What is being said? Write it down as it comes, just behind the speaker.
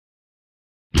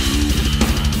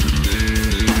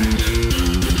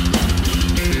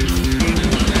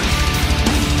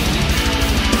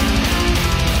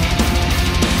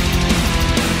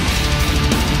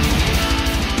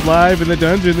live in the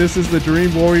dungeon. This is the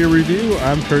Dream Warrior Review.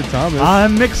 I'm Kurt Thomas.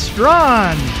 I'm Mick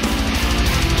Strawn.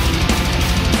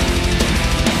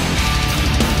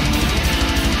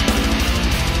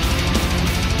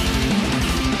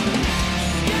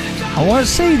 I want to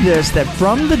say this, that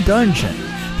from the dungeon,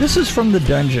 this is from the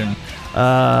dungeon,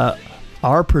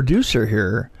 our producer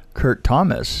here, Kurt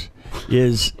Thomas,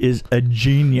 is a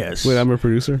genius. Wait, I'm a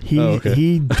producer?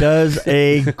 He does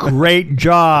a great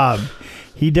job.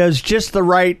 He does just the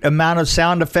right amount of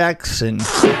sound effects and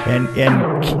keeps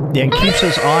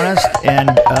us honest,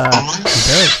 and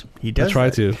he does. I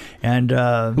try to. And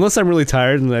unless I'm really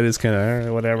tired and I just kind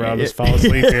of whatever, I'll just fall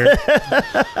asleep here.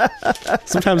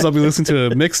 Sometimes I'll be listening to a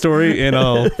Mick story and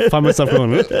I'll find myself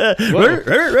going, I've already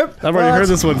heard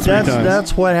this one three times.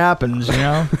 That's what happens, you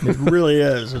know? It really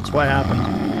is. It's what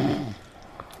happens.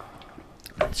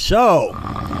 So,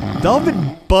 Velvet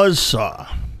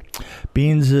Buzzsaw.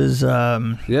 Beans is,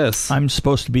 yes. I'm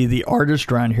supposed to be the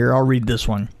artist around here. I'll read this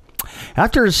one.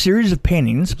 After a series of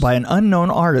paintings by an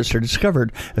unknown artist are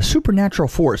discovered, a supernatural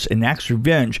force enacts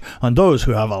revenge on those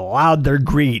who have allowed their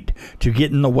greed to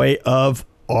get in the way of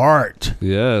art.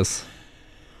 Yes.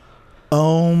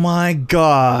 Oh my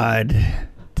God.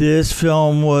 This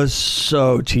film was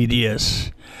so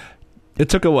tedious. It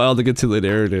took a while to get to the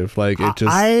narrative. Like, it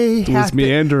was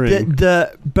meandering.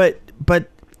 But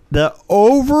the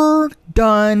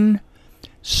overdone,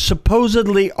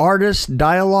 supposedly artist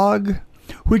dialogue,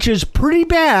 which is pretty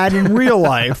bad in real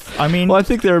life. I mean, well, I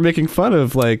think they were making fun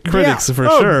of like critics for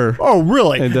sure. Oh,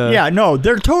 really? And, yeah, no,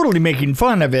 they're totally making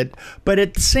fun of it. But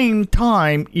at the same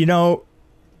time, you know,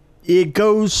 it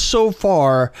goes so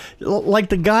far. Like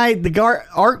the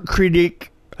art critic.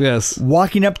 Yes.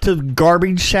 Walking up to the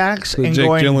garbage sacks and Jake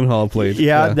going, Gyllenhaal played.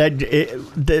 Yeah,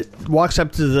 that walks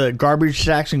up to the garbage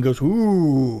sacks and goes,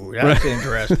 "Ooh, that's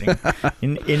interesting."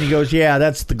 and he goes, "Yeah,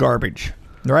 that's the garbage."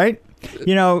 Right?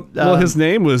 You know, well, his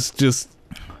name was just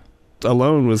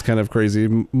alone was kind of crazy.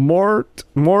 Morph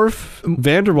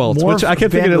Vanderwalt, which I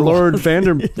kept thinking of Lord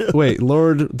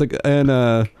and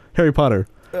Harry Potter.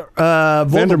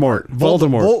 Voldemort.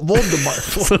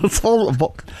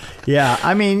 Yeah,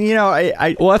 I mean, you know,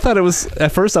 I thought it was,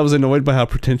 at first I was annoyed by how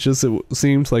pretentious it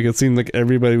seemed. Like, it seemed like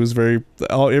everybody was every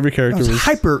character was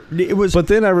hyper. It was, but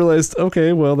then I realized,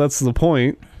 okay, well, that's the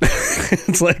point.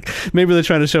 It's like maybe they're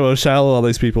trying to show how shallow all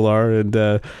these people are, and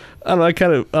I don't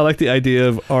know. I like the idea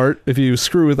of art. If you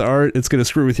screw with art, it's gonna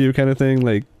screw with you, kind of thing.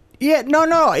 Like, yeah,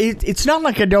 no, it's not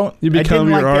like I didn't like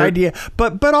art. The idea,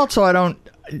 but also I don't.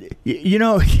 You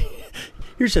know,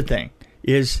 here's the thing: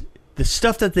 is the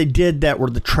stuff that they did that were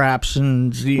the traps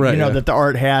and that the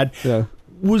art had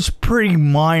was pretty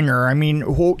minor. I mean,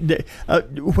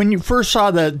 when you first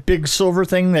saw that big silver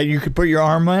thing that you could put your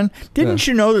arm on, didn't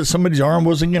you know that somebody's arm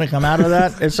wasn't going to come out of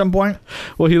that at some point?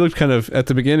 Well, he looked kind of at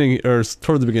the beginning, or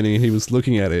toward the beginning, he was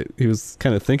looking at it. He was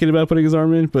kind of thinking about putting his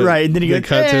arm in, but right, and then he got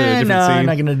cut to a different scene. I'm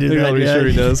not going to do that. Not really sure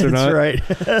he does or not. Right.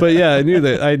 But yeah,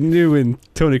 I knew when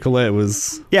Toni Collette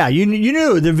was. Yeah, you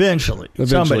knew eventually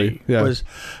somebody was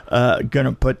going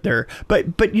to put their.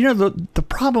 But you know the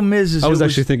problem is I was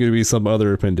actually thinking it'd be some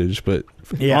other appendage, but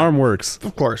arm works,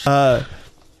 of course. But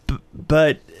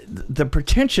the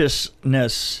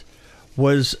pretentiousness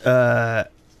was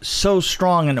so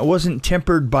strong, and it wasn't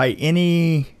tempered by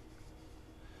any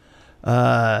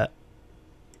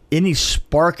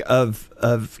spark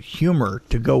of humor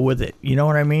to go with it. You know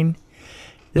what I mean?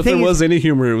 If there was any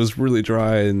humor, it was really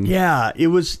dry and it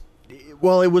was.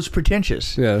 Well, it was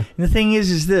pretentious. Yeah. And the thing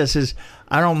is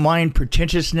I don't mind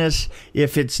pretentiousness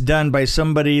if it's done by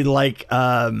somebody like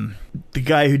the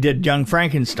guy who did Young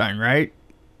Frankenstein, right?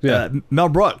 Yeah. Mel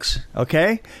Brooks.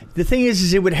 Okay. The thing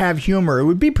is it would have humor. It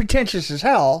would be pretentious as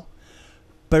hell,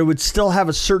 but it would still have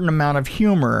a certain amount of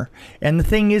humor. And the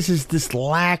thing is this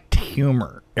lacked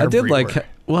humor everywhere.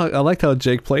 I liked how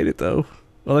Jake played it though.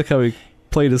 I like how he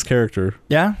played his character.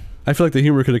 Yeah. I feel like the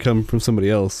humor could have come from somebody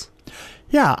else.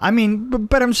 Yeah, I mean,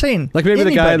 but I'm saying, like maybe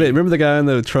remember the guy in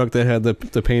the truck that had the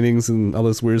paintings and all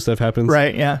this weird stuff happens,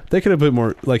 right? Yeah, they could have put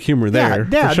more like humor there.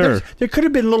 Yeah, for sure. There could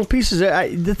have been little pieces.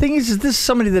 The thing is this is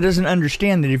somebody that doesn't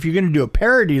understand that if you're going to do a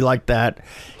parody like that,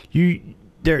 you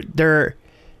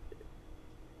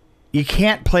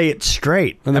can't play it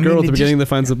straight. And the girl at the beginning that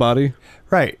finds the body,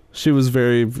 right? She was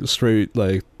very straight,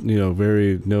 like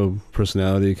very no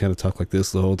personality, kind of talked like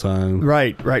this the whole time.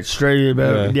 Right, straight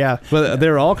about yeah. But they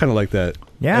were all kind of like that.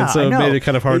 Yeah, and so it made it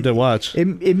kind of hard to watch.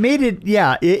 It made it,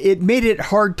 it made it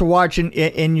hard to watch,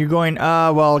 and you're going,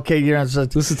 well, okay, so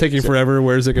this is taking forever.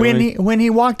 Where's it going? When he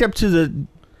walked up to the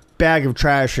bag of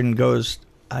trash and goes,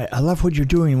 I love what you're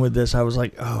doing with this. I was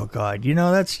like, oh God,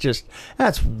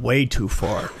 that's way too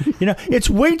far. It's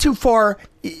way too far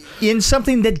in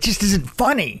something that just isn't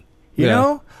funny. You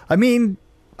know, I mean,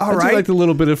 all right. I do like the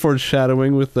little bit of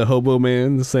foreshadowing with the hobo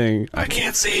man saying, "I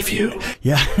can't save you."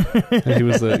 Yeah, and he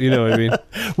was you know what I mean.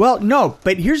 Well, no,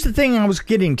 but here's the thing I was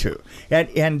getting to,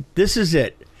 and this is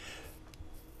it.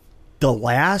 The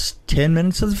last 10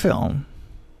 minutes of the film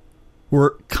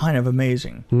were kind of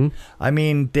amazing. Mm-hmm. I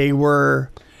mean, they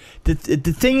were. The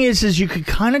thing is you could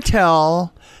kind of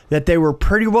tell that they were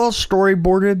pretty well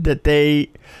storyboarded. That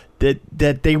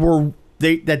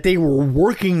they were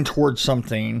working towards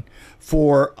something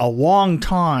for a long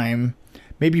time.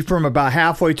 Maybe from about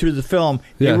halfway through the film,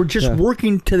 they were just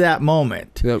working to that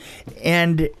moment. Yep.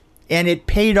 And it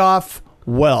paid off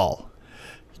well.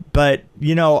 But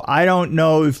I don't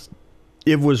know if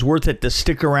it was worth it to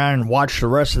stick around and watch the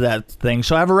rest of that thing.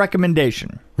 So I have a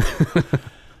recommendation.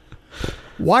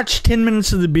 Watch 10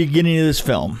 minutes of the beginning of this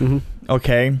film. Mm-hmm.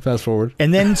 Okay. Fast forward.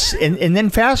 And then and then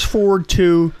fast forward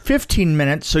to 15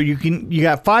 minutes so you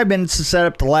got 5 minutes to set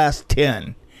up the last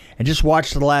 10. And just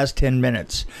watch the last 10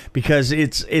 minutes because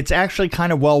it's actually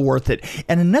kind of well worth it.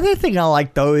 And another thing I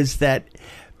like though is that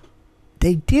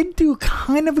they did do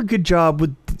kind of a good job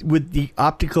with the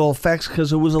optical effects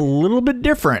because it was a little bit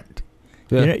different.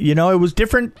 Yeah. It was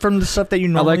different from the stuff that you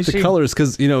normally see. I like the colors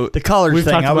because, the colors we've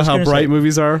thing. talked about how bright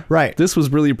movies are. Right. This was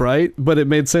really bright, but it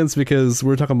made sense because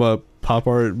we're talking about pop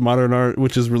art, modern art,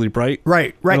 which is really bright.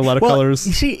 Right. And a lot of colors.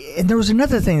 You see, and there was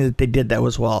another thing that they did that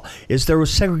was well, is there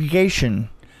was segregation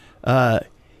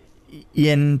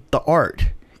in the art.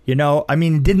 I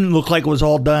mean, it didn't look like it was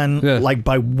all done like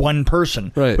by one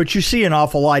person. Right. But you see an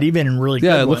awful lot, even in really good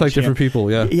ones. Yeah, it looked like different people,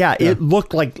 Yeah, it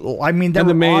looked like, I mean, and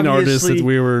the main artists that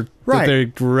we were that they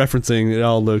were referencing, it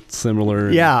all looked similar.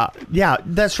 Yeah,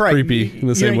 that's right. Creepy in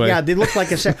the same way. Yeah, they looked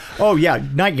like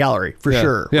Night Gallery, for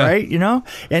sure, right?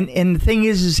 And the thing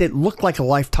is it looked like a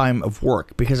lifetime of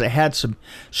work because it had some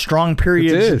strong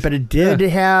periods, but it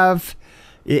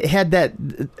had that,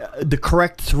 the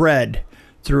correct thread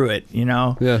through it,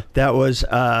 that was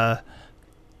and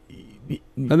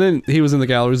then he was in the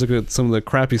galleries looking at some of the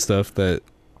crappy stuff that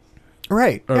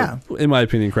in my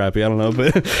opinion crappy, I don't know,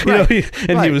 but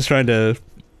he was trying to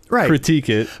critique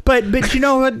it, but you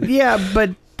know what,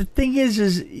 but the thing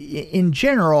is in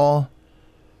general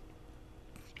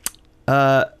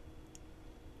they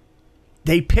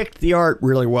picked the art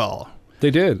really well.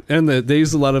 They did, and they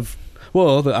used a lot of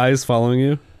the eyes following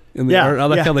you in the art. I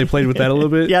like how they played with that a little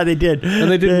bit. Yeah, they did. And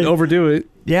they didn't overdo it.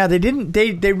 Yeah, they didn't.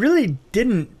 They really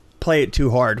didn't play it too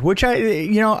hard, which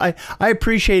I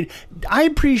appreciate. I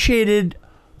appreciated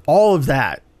all of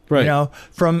that. Right.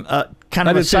 From kind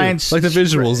of a science, like the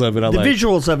visuals of it.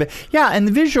 Visuals of it. Yeah, and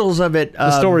the visuals of it.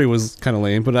 The story was kind of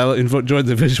lame, but I enjoyed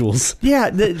the visuals. Yeah,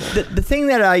 the thing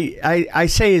that I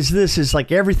say is this is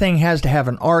like everything has to have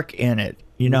an arc in it,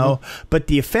 but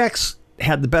the effects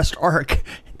had the best arc.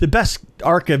 The best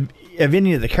arc of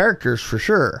any of the characters for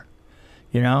sure,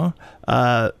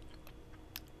 I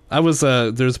was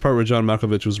there's a part where John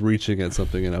Malkovich was reaching at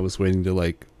something, and I was waiting to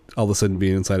like all of a sudden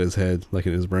be inside his head, like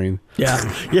in his brain. Yeah,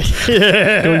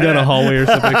 going down a hallway or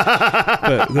something.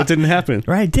 But that didn't happen.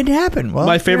 Right, it didn't happen. Well,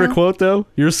 my favorite quote though: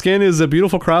 "Your skin is a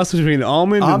beautiful cross between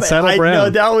almond and saddle brown." I know,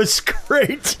 that was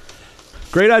great.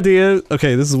 Great idea.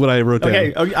 Okay, this is what I wrote down.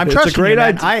 Okay, I'm trusting a great you,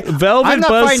 idea. Velvet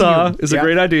Buzzsaw is a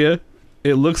great idea.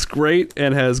 It looks great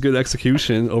and has good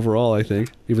execution overall, I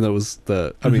think, even though it was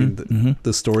the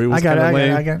story was kind of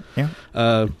lame. I got it,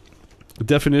 yeah.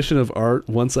 Definition of art,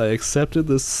 once I accepted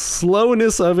the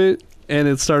slowness of it and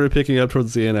it started picking up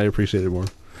towards the end, I appreciated it more.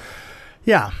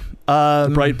 Yeah.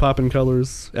 Bright popping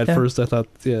colors. At first I thought,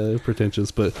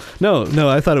 pretentious, but no,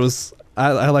 I thought it was,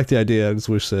 I like the idea. I just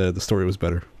wish the story was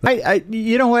better.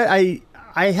 You know what? I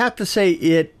have to say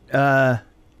it,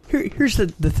 Here's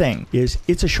the thing, is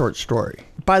it's a short story.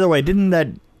 By the way, didn't that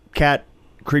cat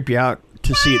creep you out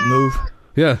to see it move?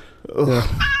 Yeah.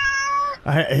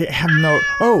 I have no...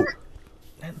 Oh,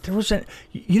 there was the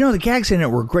gags in it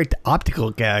were great, the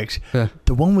optical gags. Yeah.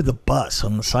 The one with the bus,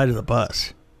 on the side of the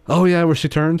bus. Oh, yeah, where she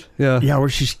turned? Yeah. Yeah, where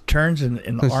she turns and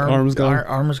the arm is gone.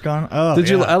 Arm is gone. Oh, Did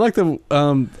you... I like the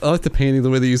painting, the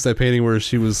way they used that painting where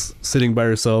she was sitting by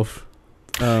herself.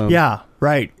 Yeah,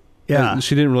 right. Yeah.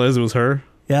 She didn't realize it was her.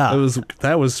 Yeah,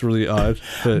 that was really odd,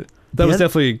 but that was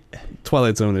definitely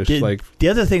Twilight Zone-ish. The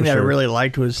other thing that I really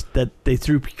liked was that they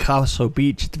threw Picasso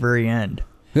Beach at the very end.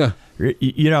 Yeah,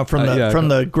 from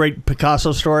the great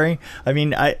Picasso story. I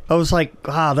mean, I was like,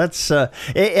 wow, that's and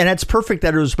it's perfect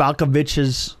that it was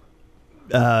Malkovich's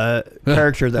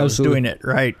character that was doing it,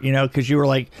 right? Because you were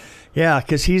like, yeah,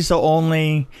 because he was the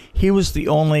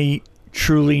only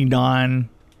truly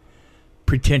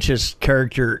non-pretentious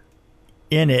character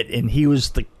in it, and he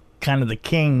was the kind of the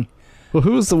king. Well,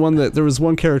 who was the one that... There was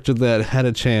one character that had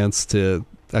a chance to...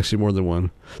 Actually, more than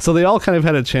one. So they all kind of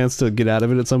had a chance to get out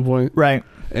of it at some point. Right.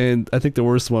 And I think the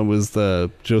worst one was the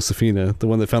Josephina, the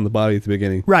one that found the body at the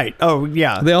beginning. Right. Oh,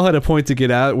 yeah. They all had a point to get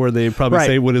out where they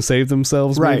probably would have saved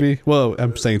themselves, maybe. Right. Well,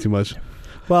 I'm saying too much.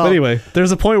 Well, but anyway,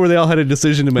 there's a point where they all had a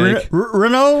decision to make.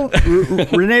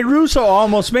 Rene Russo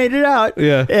almost made it out.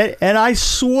 Yeah. And I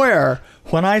swear,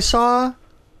 when I saw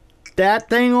that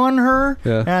thing on her,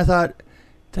 and I thought,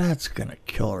 that's going to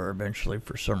kill her eventually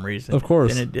for some reason. Of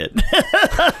course. And it did.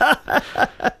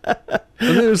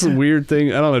 And there's a weird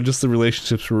thing. I don't know. Just the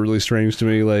relationships were really strange to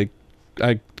me. Like,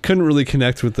 I couldn't really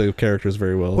connect with the characters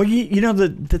very well. Well, you know, the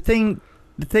thing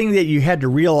that you had to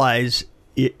realize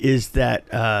is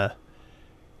that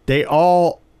they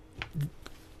all...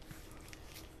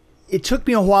 It took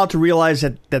me a while to realize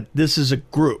that this is a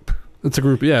group. It's a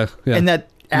group, yeah. And that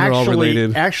actually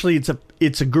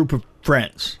it's a group of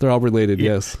friends. They're all related,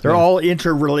 yes. They're all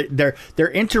interrelated.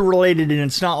 They're interrelated, and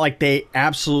it's not like they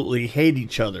absolutely hate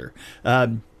each other,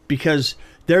 because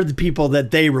they're the people that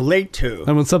they relate to.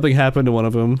 And when something happened to one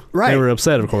of them, they were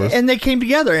upset, of course. And they came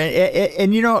together,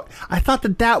 and you know, I thought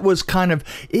that was kind of...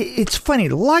 It's funny.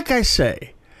 Like I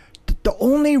say, the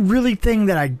only really thing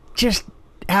that I just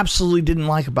absolutely didn't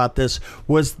like about this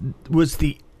was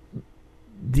the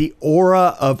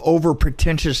aura of over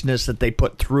pretentiousness that they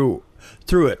put through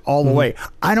it all the way.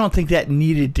 I don't think that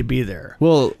needed to be there.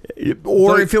 Well,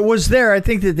 or if it was there, I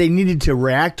think that they needed to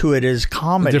react to it as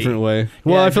comedy. A different way.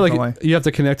 Well, I feel like you have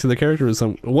to connect to the characters,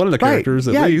 one of the characters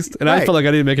at least. And I felt like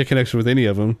I didn't make a connection with any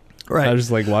of them. Right. I was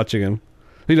just like watching them.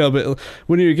 You know, but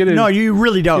when you get in... No, you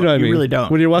really don't. You know what I mean? Really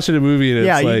don't. When you're watching a movie and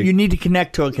it's like... you need to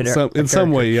connect to a character. In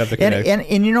some way, you have to connect.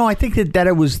 And you know, I think that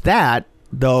it was that,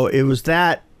 though, it was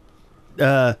that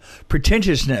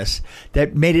pretentiousness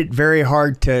that made it very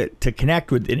hard to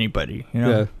connect with anybody. You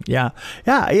know? Yeah.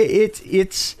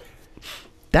 It's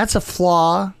that's a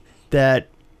flaw that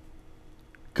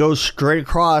goes straight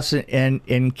across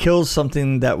and kills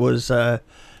something that was that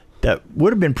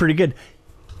would have been pretty good.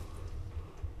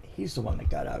 He's the one that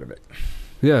got out of it.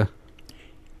 Yeah.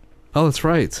 Oh, that's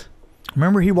right.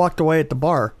 Remember, he walked away at the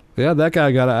bar. Yeah, that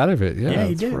guy got out of it. Yeah,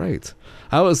 he did. Right.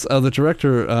 I was the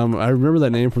director. I remember that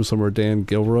name from somewhere. Dan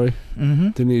Gilroy. Mm-hmm.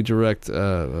 Didn't he direct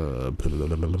the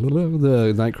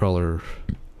Nightcrawler?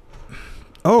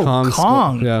 Oh,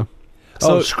 Kong. Yeah.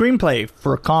 So, screenplay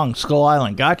for Kong, Skull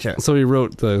Island. Gotcha. So he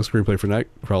wrote the screenplay for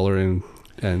Nightcrawler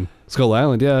and Skull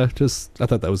Island. Yeah, I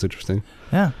thought that was interesting.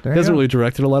 Yeah, he hasn't really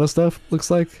directed a lot of stuff.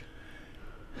 Looks like.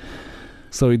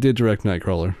 So he did direct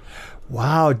Nightcrawler.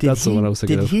 Wow, that's the one I was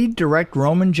thinking of. Did he direct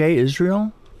Roman J.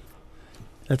 Israel?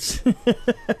 That's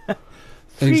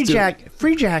Free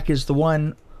Jack is the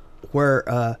one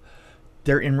where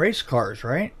they're in race cars,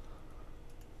 right?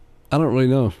 I don't really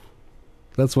know.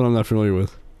 That's one I'm not familiar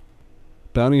with.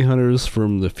 Bounty Hunters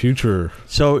from the Future.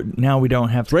 So now we don't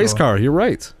have to race car. You're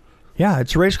right. Yeah,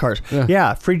 it's race cars.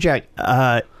 Yeah, Free Jack.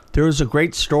 There was a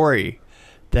great story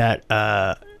that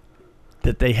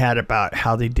they had about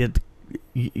how they did.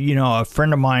 You know, a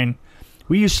friend of mine,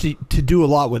 we used to do a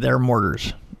lot with air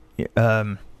mortars,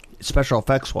 special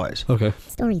effects wise. Okay.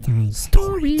 Story time.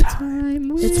 Story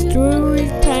time. It's story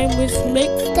time with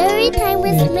Mick. Story time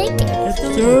with Mick.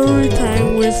 Story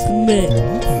time with Mick.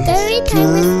 Story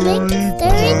time with Mick.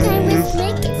 Story time with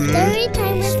Mick. Story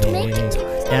time with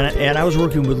Mick. And I was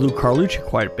working with Lou Carlucci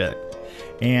quite a bit,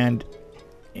 and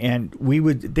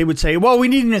they would say, well, we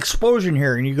need an explosion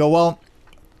here, and you go, well,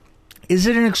 is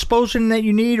it an explosion that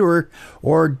you need, or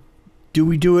do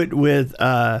we do it with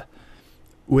air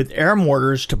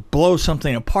mortars to blow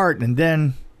something apart and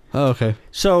then? Oh, okay.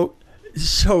 So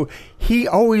he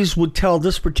always would tell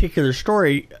this particular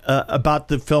story about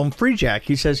the film Free Jack.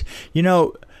 He says, you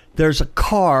know, there's a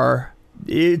car.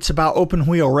 It's about open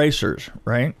wheel racers,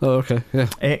 right? Oh, okay. Yeah.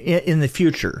 In the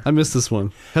future. I missed this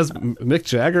one. Has Mick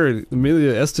Jagger and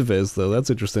Emilio Estevez though? That's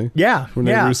interesting. Yeah.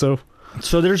 Rene Russo.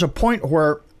 So there's a point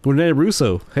where. Rene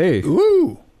Russo. Hey.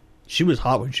 Ooh. She was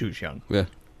hot when she was young. Yeah.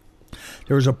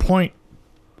 There was a point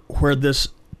where this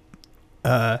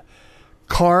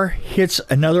car hits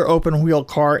another open wheel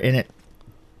car and it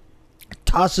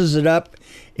tosses it up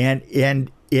and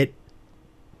it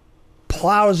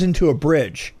plows into a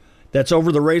bridge that's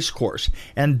over the race course.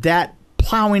 And that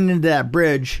plowing into that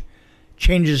bridge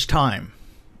changes time,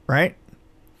 right?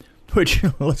 Which,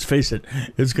 let's face it,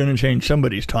 it's going to change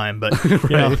somebody's time, but you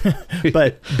know,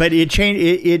 but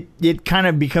it kind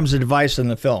of becomes a device in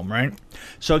the film, right?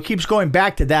 So it keeps going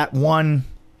back to that one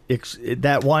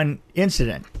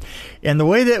incident, and the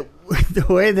way that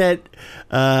that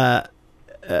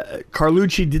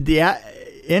Carlucci did the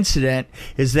incident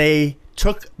is they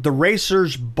took the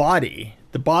racer's body,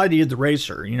 the body of the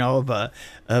racer, of a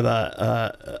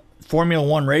Formula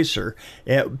One racer.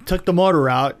 It took the motor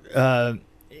out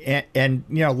and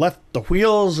left the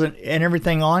wheels and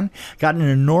everything on. Got an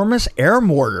enormous air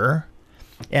mortar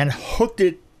and hooked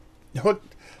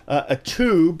a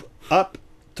tube up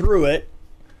through it,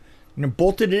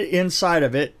 bolted it inside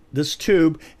of it, this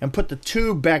tube, and put the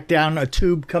tube back down, a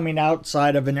tube coming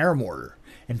outside of an air mortar,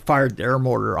 and fired the air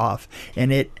mortar off.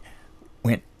 And it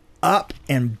went up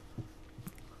and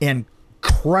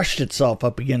crushed itself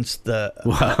up against the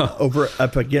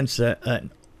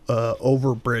an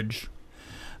overbridge.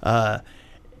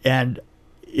 And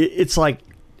it's like,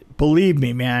 believe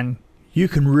me, man, you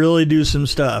can really do some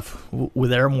stuff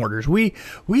with air mortars. We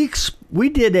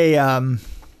did a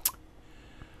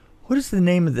what is the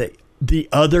name of the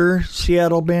other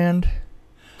Seattle band?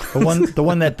 The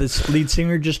one that the lead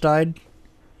singer just died.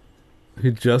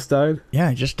 He just died? Yeah,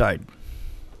 he just died.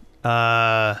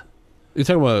 You're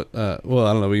talking about, well,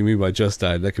 I don't know what you mean by just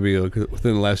died. That could be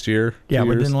within the last year. Yeah,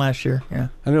 within the last year, yeah.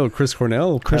 I know Chris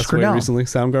Cornell passed away recently,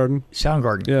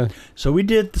 Soundgarden. Yeah. So we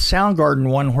did the Soundgarden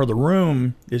one where the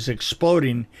room is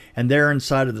exploding and they're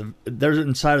inside of the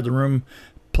room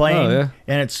playing,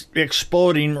 and it's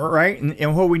exploding, right?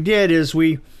 And what we did is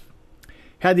we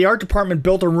had the art department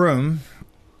built a room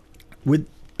with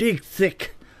big,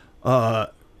 thick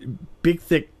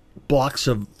blocks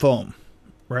of foam.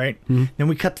 Right? Mm-hmm. Then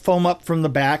we cut the foam up from the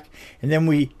back, and then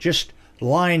we just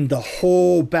lined the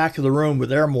whole back of the room with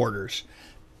air mortars,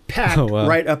 packed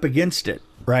right up against it,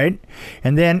 right?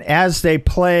 And then as they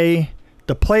play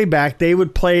the playback, they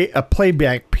would play a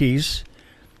playback piece,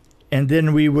 and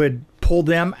then we would pull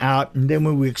them out, and then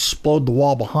we would explode the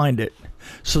wall behind it,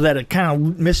 so that it kind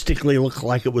of mystically looked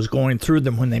like it was going through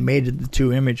them when they mated the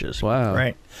two images. Wow.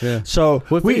 Right? Yeah. So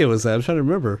what video was that? I'm trying to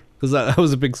remember, because I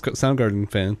was a big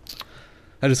Soundgarden fan.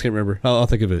 I just can't remember. I'll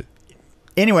think of it.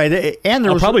 Anyway,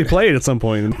 I'll probably play it at some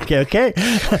point. Okay.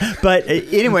 But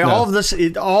anyway, all of this,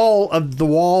 all of the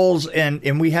walls,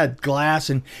 and we had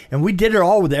glass, and we did it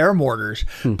all with air mortars.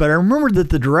 But I remember that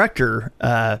the director,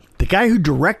 the guy who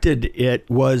directed it,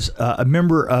 was a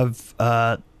member of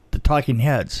the Talking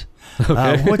Heads.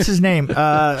 Okay. What's his name?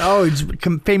 He's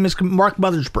famous Mark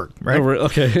Mothersbaugh, right? Oh,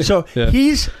 okay. So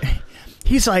he's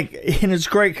like, and it's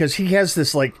great because he has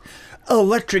this like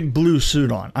electric blue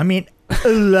suit on. I mean,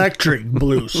 electric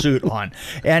blue suit on.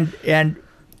 And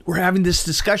we're having this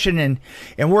discussion,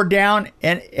 and we're down,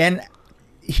 and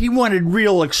he wanted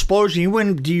real explosion. He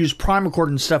wanted to use primacord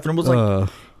and stuff, and it was like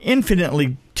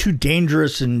infinitely too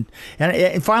dangerous. And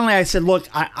finally I said, look,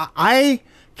 I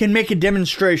can make a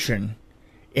demonstration,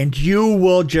 and you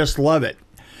will just love it.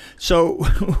 So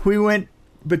we went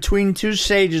between two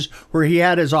stages where he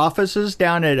had his offices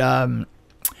down at I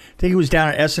think he was down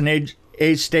at S&A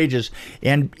stages,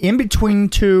 and in between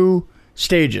two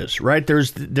stages, right,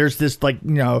 there's this like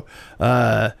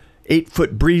 8-foot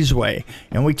breezeway,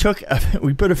 and we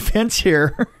put a fence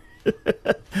here,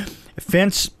 a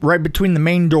fence right between the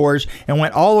main doors, and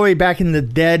went all the way back in the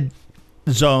dead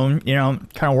zone, kind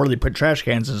of where they put trash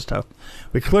cans and stuff.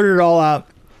 We cleared it all out,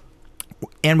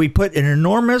 and we put an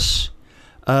enormous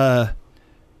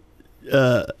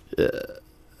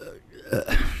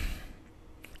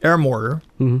air mortar,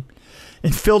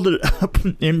 and filled it up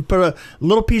and put a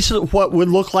little piece of what would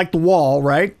look like the wall,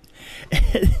 right?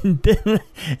 And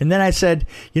then I said,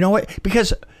 you know what?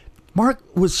 Because Mark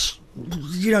was,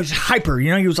 hyper,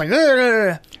 he was like,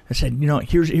 I said,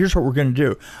 here's what we're going to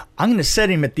do. I'm going to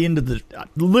set him at the end of the,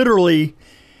 literally,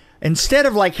 instead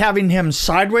of like having him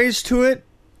sideways to it,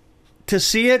 to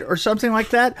see it or something like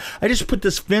that, I just put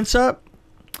this fence up,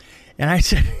 and I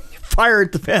said, fire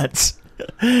at the fence.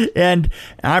 And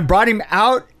I brought him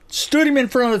out, stood him in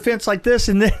front of the fence like this,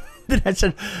 and then I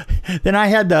said, then I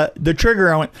had the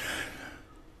trigger. I went,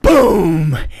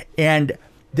 boom, and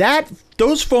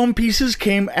those foam pieces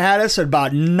came at us at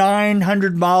about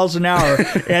 900 miles an hour,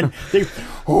 and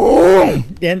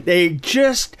they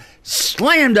just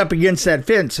slammed up against that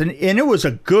fence, and it was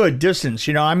a good distance.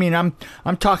 I mean, I'm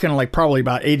talking like probably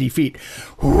about 80 feet.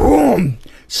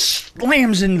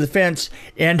 Slams into the fence,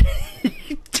 and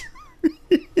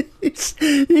he's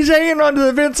hanging onto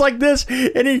the fence like this,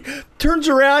 and he turns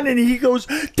around and he goes,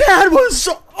 "That was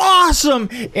so awesome!"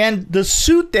 And the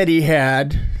suit that he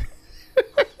had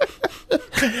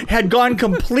had gone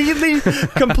completely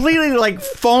like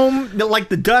foam, like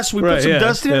the dust. We put some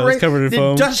dust in it, right? Covered in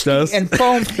foam, dust and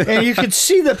foam, and you could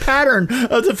see the pattern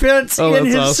of the fence in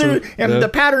his suit. And the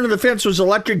pattern of the fence was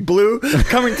electric blue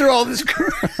coming through all this.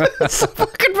 It's so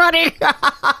fucking funny.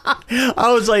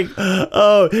 I was like,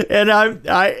 oh, and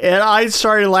I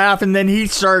started laughing. Then he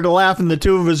started to laugh, and the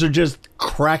two of us are just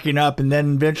cracking up. And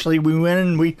then eventually we went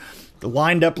and we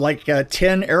lined up like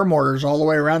 10 air mortars all the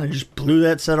way around and just blew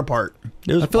that set apart.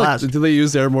 It was blast. Do they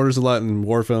use air mortars a lot in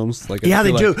war films? Like, yeah,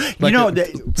 they do. Like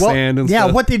sand and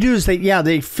stuff. What they do is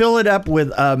they fill it up with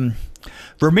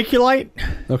vermiculite.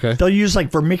 Okay. They'll use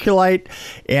like vermiculite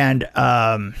and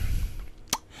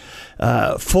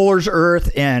fuller's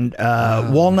earth and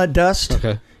walnut dust.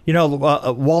 Okay.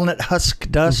 Walnut husk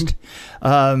dust,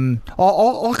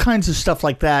 all kinds of stuff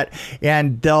like that,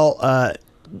 and they'll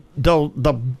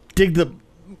dig the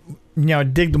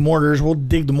mortars. We'll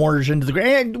dig the mortars into the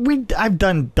ground. I've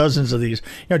done dozens of these.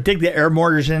 Dig the air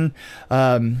mortars in,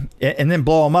 and then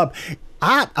blow them up.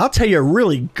 I'll tell you a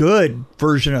really good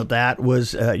version of that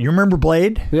was, you remember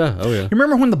Blade? Yeah. Oh, yeah. You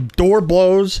remember when the door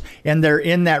blows and they're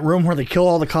in that room where they kill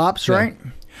all the cops, right?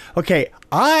 Okay,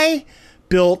 I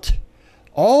built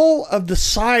all of the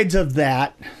sides of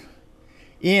that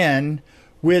in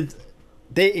with,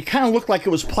 it kind of looked like it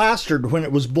was plastered when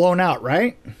it was blown out,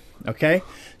 right? Okay,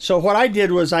 so what I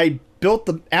did was I built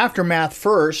the aftermath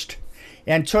first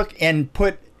and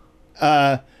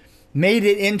made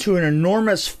it into an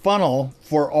enormous funnel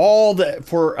for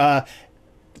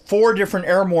four different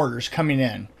air mortars coming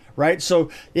in, right? So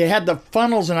it had the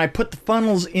funnels, and I put the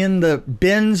funnels in the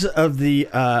bins of the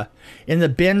in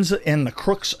the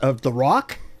crooks of the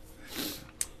rock,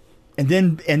 and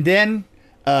then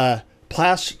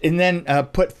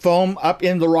put foam up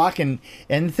in the rock, and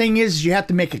the thing is, you have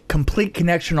to make a complete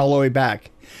connection all the way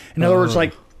back. In other words,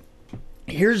 like,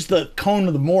 here's the cone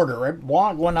of the mortar, right?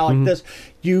 One out like this.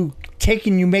 You take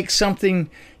and you make something.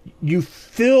 You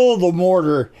fill the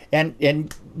mortar and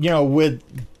with blocks.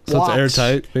 So it's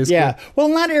airtight, basically. Yeah. Well,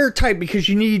 not airtight because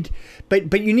you need,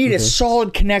 but you need a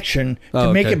solid connection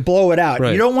to make it blow it out.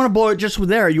 Right. You don't want to blow it just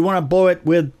with air. You want to blow it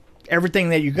with everything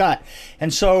that you got.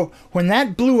 And so when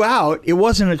that blew out, it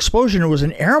wasn't an explosion, it was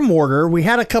an air mortar. We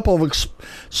had a couple of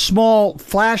small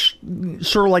flash,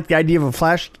 sort of like the idea of a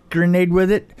flash grenade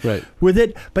with it,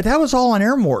 but that was all an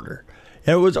air mortar.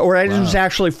 It was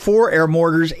actually 4 air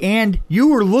mortars, and you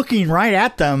were looking right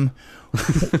at them.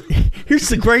 Here's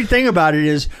the great thing about it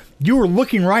is you were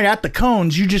looking right at the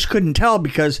cones. You just couldn't tell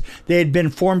because they had been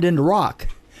formed into rock.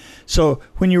 So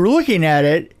when you were looking at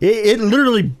it, it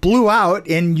literally blew out,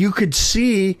 and you could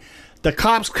see the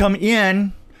cops come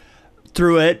in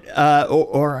through it,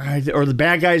 or the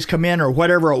bad guys come in, or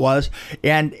whatever it was,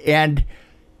 and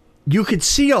you could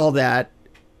see all that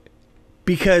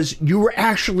because you were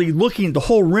actually looking. The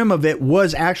whole rim of it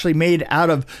was actually made out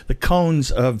of the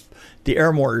cones of the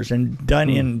air mortars and done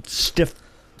in stiff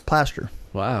plaster.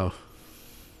 Wow.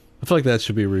 I feel like that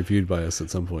should be reviewed by us at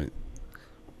some point.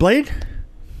 Blade?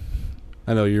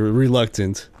 I know you're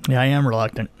reluctant. Yeah, I am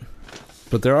reluctant.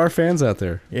 But there are fans out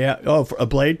there. Yeah. Oh, for a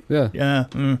Blade? Yeah. Yeah.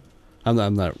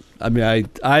 I'm not. I mean,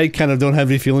 I kind of don't have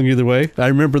any feeling either way. I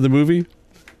remember the movie,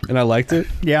 and I liked it.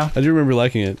 Yeah. I do remember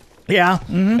liking it. Yeah.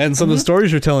 And some of the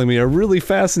stories you're telling me are really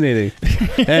fascinating.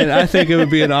 And I think it would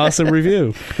be an awesome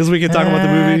review. Because we can talk about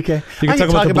the movie. Okay. You can talk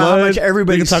about the blood. How much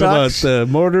everybody you can talk sucks. about the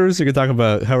mortars. You can talk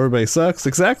about how everybody sucks.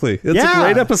 Exactly. It's a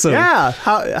great episode. Yeah.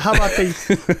 How about the...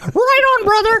 Right on,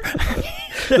 brother.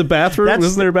 The bathroom?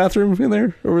 Isn't there a bathroom in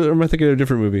there? Or am I thinking of a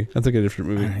different movie? I'm thinking of a different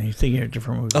movie. You're thinking of a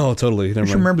different movie. Oh, totally. Never mind.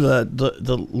 Just remember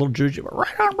the little juju.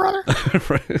 Right on, brother.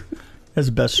 Right. That's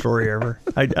the best story ever.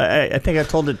 I think I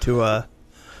told it to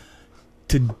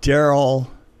Daryl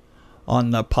on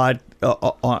the pod,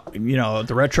 the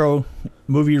retro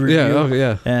movie review. Yeah, oh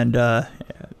yeah. And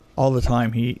all the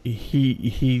time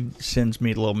he sends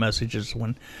me little messages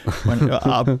when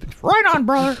right on,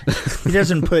 brother. He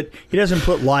doesn't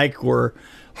put like or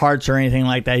hearts or anything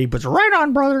like that. He puts right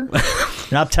on, brother.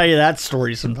 And I'll tell you that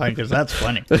story sometime because that's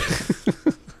funny.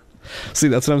 See,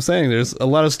 that's what I'm saying. There's a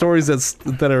lot of stories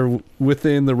that are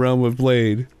within the realm of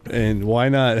Blade, and why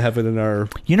not have it in our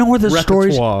where those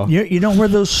repertoire? Stories? You know where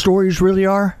those stories really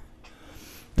are?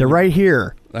 They're right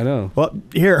here. I know. Well,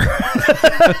 here.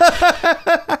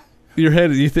 Your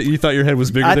head. You thought your head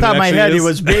was bigger. I than thought it my head is?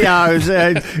 was big.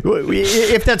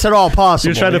 If that's at all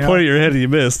possible. You're trying to point at your head and you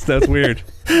missed. That's weird.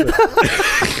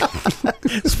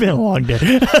 It's been a long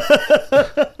day.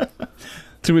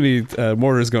 Too many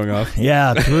mortars going off.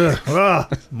 Yeah.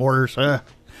 Mortars.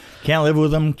 Can't live with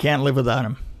them. Can't live without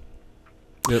them.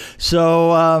 Yep.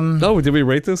 So. Did we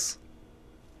rate this?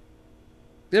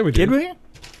 Yeah, we did. Did we?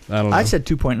 I don't know. I said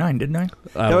 2.9, didn't I?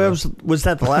 Was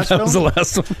that the last that film? was the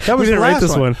last one. That was we didn't the last rate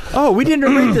this one. Oh, we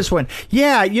didn't rate this one.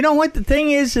 Yeah, you know what? The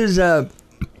thing is now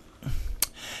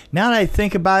that I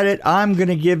think about it, I'm going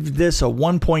to give this a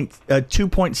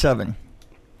 2.7.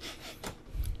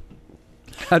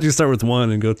 How'd you start with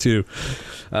 1 and go 2?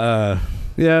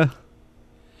 Yeah.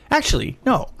 Actually,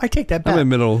 no, I take that back. I'm in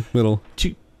middle.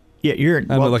 Yeah, you're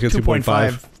I'm at like a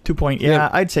 2.5. Yeah,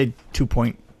 I'd say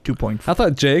 2.5. I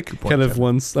thought Jake kind of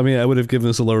once. I mean, I would have given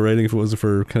this a lower rating if it wasn't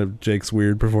for kind of Jake's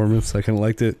weird performance. I kind of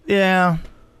liked it. Yeah.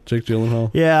 Jake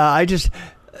Gyllenhaal. Yeah,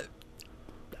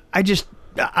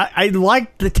 I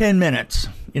liked the 10 minutes,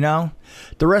 you know?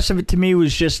 The rest of it to me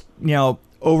was just,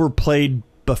 overplayed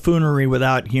buffoonery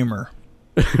without humor.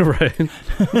 Right.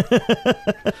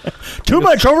 Too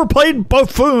much overplayed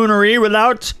buffoonery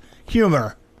without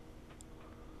humor.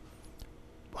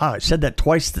 Wow, I said that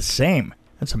twice the same.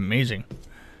 That's amazing.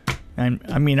 And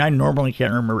I mean, I normally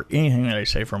can't remember anything that I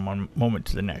say from one moment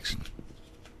to the next.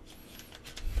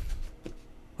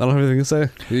 I don't have anything to say.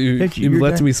 You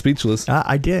left me speechless.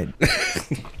 I did.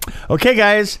 Okay,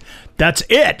 guys, that's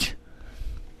it.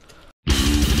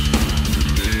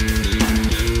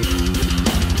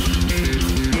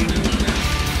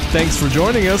 Thanks for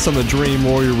joining us on the Dream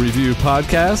Warrior Review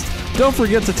podcast. Don't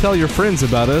forget to tell your friends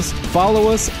about us, follow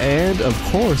us, and, of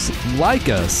course, like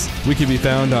us. We can be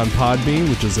found on Podbean,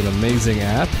 which is an amazing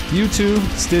app, YouTube,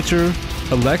 Stitcher,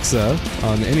 Alexa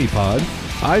on any pod,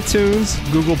 iTunes,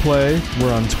 Google Play.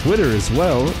 We're on Twitter as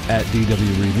well, at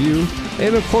DW Review,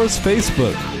 and, of course,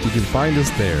 Facebook. You can find us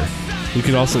there. You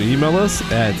can also email us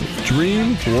at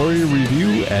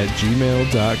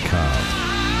dreamwarriorreview@gmail.com.